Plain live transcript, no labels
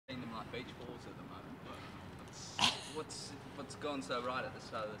them like beach balls at the moment. But what's gone so right at the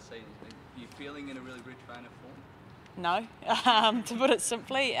start of the season? Are you feeling in a really rich vein of form? No, to put it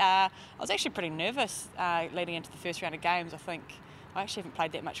simply. I was actually pretty nervous leading into the first round of games. I think I actually haven't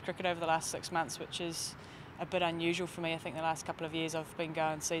played that much cricket over the last 6 months, which is a bit unusual for me. I think the last couple of years I've been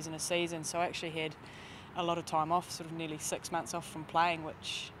going season to season, so I actually had a lot of time off, sort of nearly 6 months off from playing,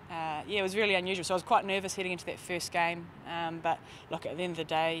 which it was really unusual. So I was quite nervous heading into that first game, but look, at the end of the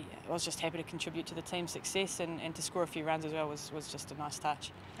day, I was just happy to contribute to the team's success, and to score a few runs as well was just a nice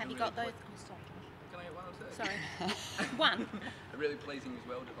touch. Have you got those? Oh, sorry. Can I get one or two? Sorry. One. Really pleasing as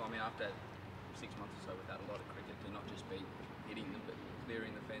well. I mean, after 6 months or so without a lot of cricket, to not just be hitting them, but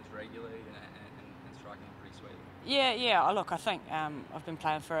clearing the fence regularly and striking them pretty sweetly. Yeah. Look, I think I've been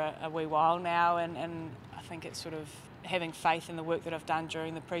playing for a wee while now, and I think it's sort of having faith in the work that I've done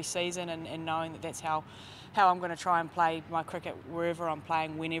during the pre-season, and knowing that that's how I'm going to try and play my cricket wherever I'm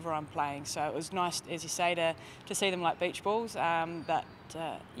playing, whenever I'm playing. So it was nice, as you say, to see them like beach balls. But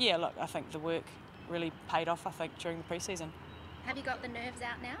look, I think the work really paid off, I think, during the pre-season. Have you got the nerves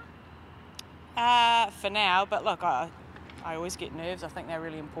out now? For now, but look, I always get nerves. I think they're a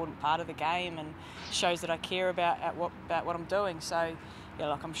really important part of the game and shows that I care about what I'm doing. So, yeah,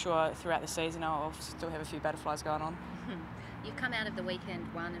 look, I'm sure throughout the season I'll still have a few butterflies going on. You've come out of the weekend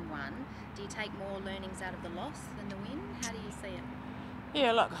 1-1. Do you take more learnings out of the loss than the win? How do you see it?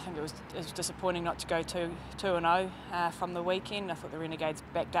 Yeah, look, I think it was disappointing not to go 2-0 from the weekend. I thought the Renegades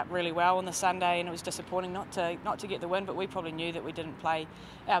backed up really well on the Sunday, and it was disappointing not to get the win. But we probably knew that we didn't play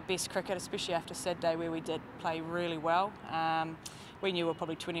our best cricket, especially after Saturday, where we did play really well. We knew we were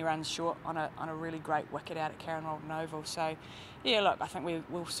probably 20 runs short on a really great wicket out at Karen Walton Oval. So, yeah, look, I think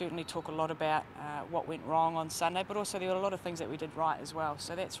we'll certainly talk a lot about what went wrong on Sunday, but also there were a lot of things that we did right as well.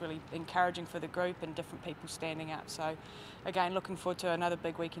 So that's really encouraging for the group and different people standing up. So, again, looking forward to another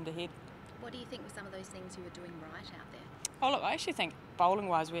big weekend ahead. What do you think were some of those things you were doing right out there? Oh, look, I actually think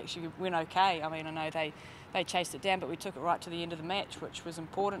bowling-wise we actually went okay. I mean, I know they chased it down, but we took it right to the end of the match, which was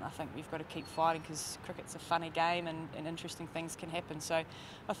important. I think we've got to keep fighting because cricket's a funny game and interesting things can happen. So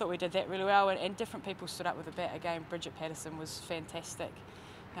I thought we did that really well, and different people stood up with the bat. Again, Bridget Patterson was fantastic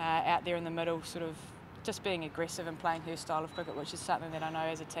out there in the middle, sort of just being aggressive and playing her style of cricket, which is something that I know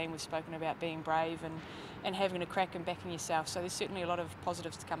as a team we've spoken about, being brave and having a crack and backing yourself. So there's certainly a lot of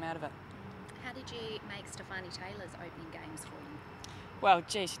positives to come out of it. How did you make Stephanie Taylor's opening games for you? Well,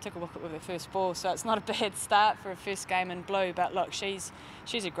 gee, she took a wicket with her first ball, so it's not a bad start for her first game in blue. But look, she's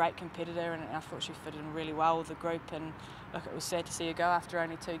a great competitor, and I thought she fitted in really well with the group. And look, it was sad to see her go after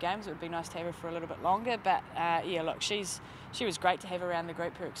only 2 games. It would be nice to have her for a little bit longer. But yeah, look, she was great to have around the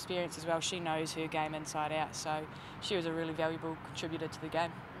group. Her experience as well. She knows her game inside out, so she was a really valuable contributor to the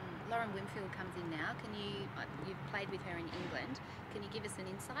game. Lauren Winfield comes in now. You've played with her in England. Can you give us an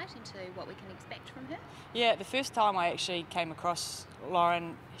insight into what we can expect from her? Yeah, the first time I actually came across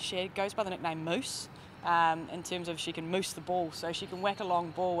Lauren, she goes by the nickname Moose, in terms of she can moose the ball, so she can whack a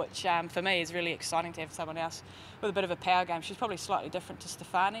long ball, which for me is really exciting to have someone else with a bit of a power game. She's probably slightly different to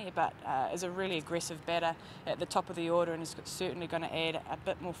Stefani, but is a really aggressive batter at the top of the order, and is certainly going to add a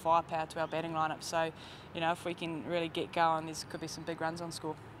bit more firepower to our batting lineup. So, you know, if we can really get going, there could be some big runs on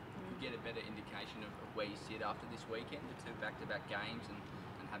score. Get a better indication of where you sit after this weekend, the 2 back-to-back getting to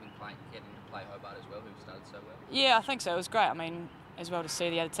play Hobart as well, who started so well? Yeah, I think so. It was great. I mean, as well to see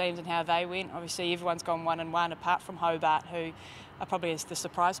the other teams and how they went. Obviously, everyone's gone 1-1 apart from Hobart, who are probably the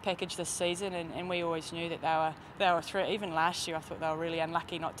surprise package this season, and we always knew that they were through. Even last year, I thought they were really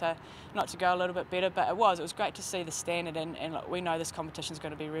unlucky not to go a little bit better, but it was great to see the standard, and look, we know this competition is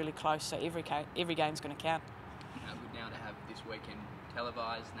going to be really close, so every game's going to count. Good now to have this weekend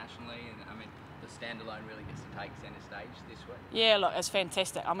televised nationally, and I mean the standalone really gets to take centre stage this week. Yeah, look, it's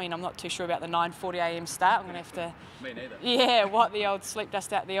fantastic. I mean, I'm not too sure about the 9:40 a.m. start. I'm going to have to Me neither. Yeah, wipe the old sleep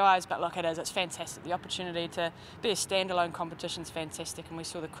dust out the eyes, but look, it's fantastic. The opportunity to be a standalone competition is fantastic, and we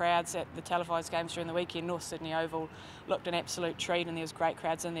saw the crowds at the televised games during the weekend. North Sydney Oval looked an absolute treat, and there was great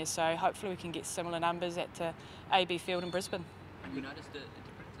crowds in there, so hopefully we can get similar numbers at AB Field in Brisbane. Have you noticed a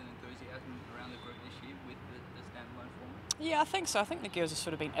difference in enthusiasm around the group this year with the standalone format? Yeah, I think so. I think the girls have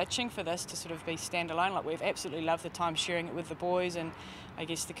sort of been itching for this to sort of be standalone. Like, we've absolutely loved the time sharing it with the boys, and I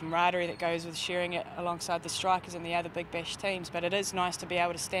guess the camaraderie that goes with sharing it alongside the strikers and the other Big Bash teams. But it is nice to be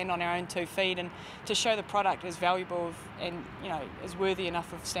able to stand on our own 2 feet and to show the product is valuable and, you know, is worthy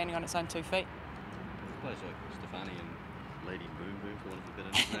enough of standing on its own 2 feet. Players like Stefani and Lady Boom Boom, for want of a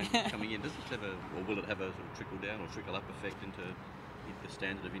better nickname, coming in, does it have or will it have a sort of trickle down or trickle up effect into hit the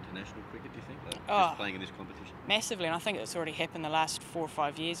standard of international cricket, do you think? Oh. Just playing in this competition? Massively, and I think it's already happened the last 4 or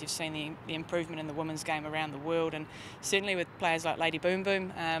 5 years. You've seen the improvement in the women's game around the world, and certainly with players like Lady Boom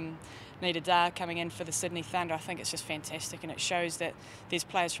Boom, Nita Dar coming in for the Sydney Thunder, I think it's just fantastic, and it shows that there's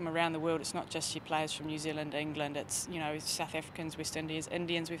players from around the world. It's not just your players from New Zealand, England, it's, you know, South Africans, West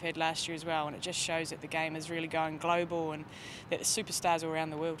Indians we've had last year as well, and it just shows that the game is really going global and that the superstars are around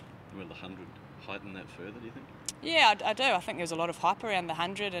the world. Will the 100 heighten that further, do you think? Yeah, I do. I think there's a lot of hype around the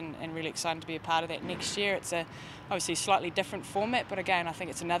 100 and really excited to be a part of that next year. It's a obviously slightly different format, but again, I think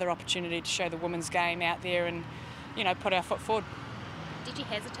it's another opportunity to show the women's game out there and, you know, put our foot forward. Did you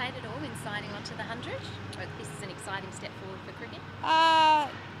hesitate at all in signing on to the 100? Or this is an exciting step forward for cricket?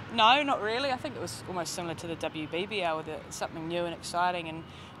 No, not really. I think it was almost similar to the WBBL, something new and exciting, and,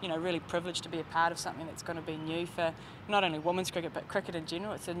 you know, really privileged to be a part of something that's going to be new for not only women's cricket but cricket in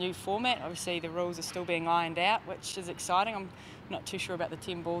general. It's a new format. Obviously the rules are still being ironed out, which is exciting. I'm not too sure about the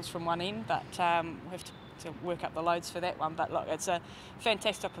 10 balls from one end, but we'll have to work up the loads for that one. But look, it's a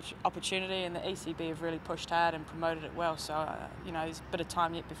fantastic opportunity, and the ECB have really pushed hard and promoted it well. So, you know, there's a bit of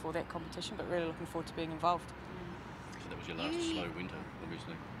time yet before that competition, but really looking forward to being involved. So that was your last slow winter,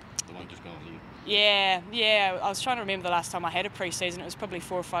 obviously. The one just gone here. Yeah. I was trying to remember the last time I had a pre-season. It was probably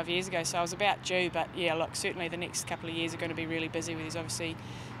 4 or 5 years ago, so I was about due. But yeah, look, certainly the next couple of years are going to be really busy. There's obviously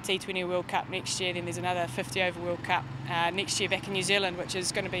T20 World Cup next year, then there's another 50 over World Cup next year back in New Zealand, which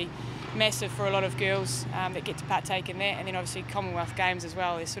is going to be massive for a lot of girls that get to partake in that, and then obviously Commonwealth Games as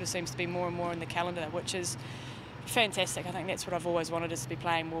well. There sort of seems to be more and more in the calendar, which is fantastic. I think that's what I've always wanted, is to be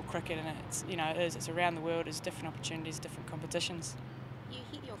playing more cricket, and it's, you know, it's around the world, there's different opportunities, different competitions. You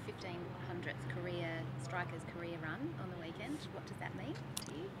hit your 1500th striker's career run on the weekend. What does that mean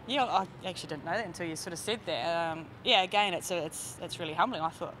to you? Yeah, I actually didn't know that until you sort of said that. Yeah, again, it's really humbling. I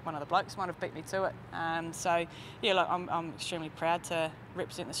thought one of the blokes might have beat me to it. So yeah, look, I'm extremely proud to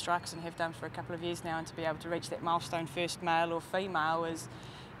represent the Strikers and have done for a couple of years now, and to be able to reach that milestone, first male or female, is,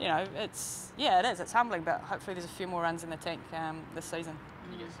 you know, it is. It's humbling, but hopefully there's a few more runs in the tank this season.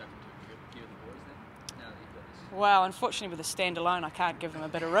 Can you get something to give the boys then, now that you've got this? Well, unfortunately with the standalone, I can't give them a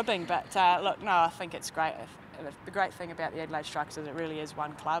bit of ribbing, but look, no, I think it's great. The great thing about the Adelaide Strikers is it really is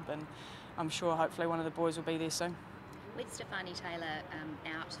one club, and I'm sure hopefully one of the boys will be there soon. With Stephanie Taylor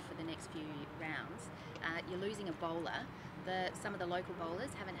out for the next few rounds, you're losing a bowler. Some of the local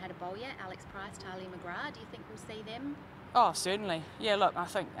bowlers haven't had a bowl yet. Alex Price, Talia McGrath, do you think we'll see them? Oh, certainly. Yeah, look, I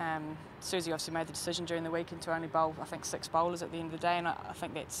think Susie obviously made the decision during the weekend to only bowl, I think, 6 bowlers at the end of the day, and I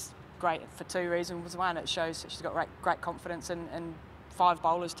think that's great for 2 reasons. One, it shows that she's got great confidence in 5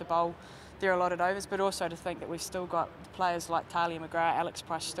 bowlers to bowl their allotted overs, but also to think that we've still got players like Talia McGrath, Alex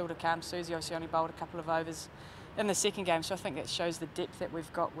Price still to come. Susie obviously only bowled a couple of overs in the second game, so I think that shows the depth that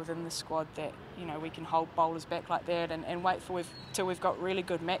we've got within the squad, that, you know, we can hold bowlers back like that and wait till we've got really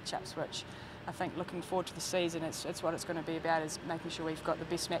good matchups, which I think looking forward to the season, it's what it's going to be about, is making sure we've got the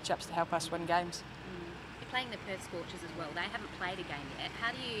best matchups to help us win games. You're playing the Perth Scorchers as well. They haven't played a game yet.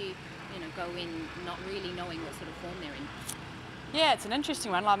 How do you go in not really knowing what sort of form they're in? Yeah, it's an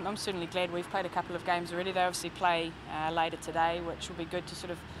interesting one. I'm certainly glad we've played a couple of games already. They obviously play later today, which will be good to sort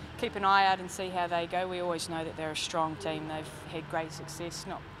of keep an eye out and see how they go. We always know that they're a strong team. They've had great success,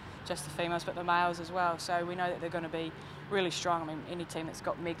 not just the females but the males as well. So we know that they're going to be really strong. I mean, any team that's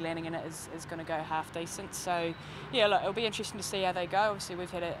got Meg Lanning in it is going to go half decent. So yeah, look, it'll be interesting to see how they go. Obviously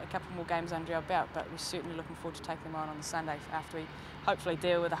we've had a couple more games under our belt, but we're certainly looking forward to taking them on the Sunday after we hopefully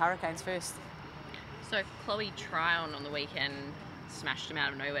deal with the Hurricanes first. So Chloe Tryon on the weekend smashed him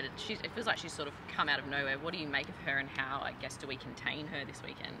out of nowhere. It feels like she's sort of come out of nowhere. What do you make of her, and how, I guess, do we contain her this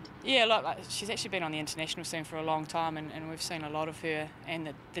weekend? Yeah, look, she's actually been on the international scene for a long time, and we've seen a lot of her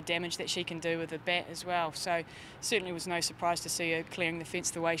and the damage that she can do with the bat as well. So certainly was no surprise to see her clearing the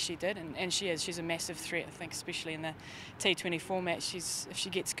fence the way she did, and she's a massive threat, I think, especially in the T20 format. If she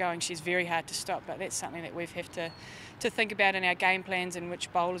gets going, she's very hard to stop, but that's something that we've have to think about in our game plans, and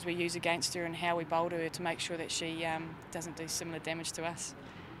which bowlers we use against her and how we bowl her to make sure that she doesn't do similar damage to us.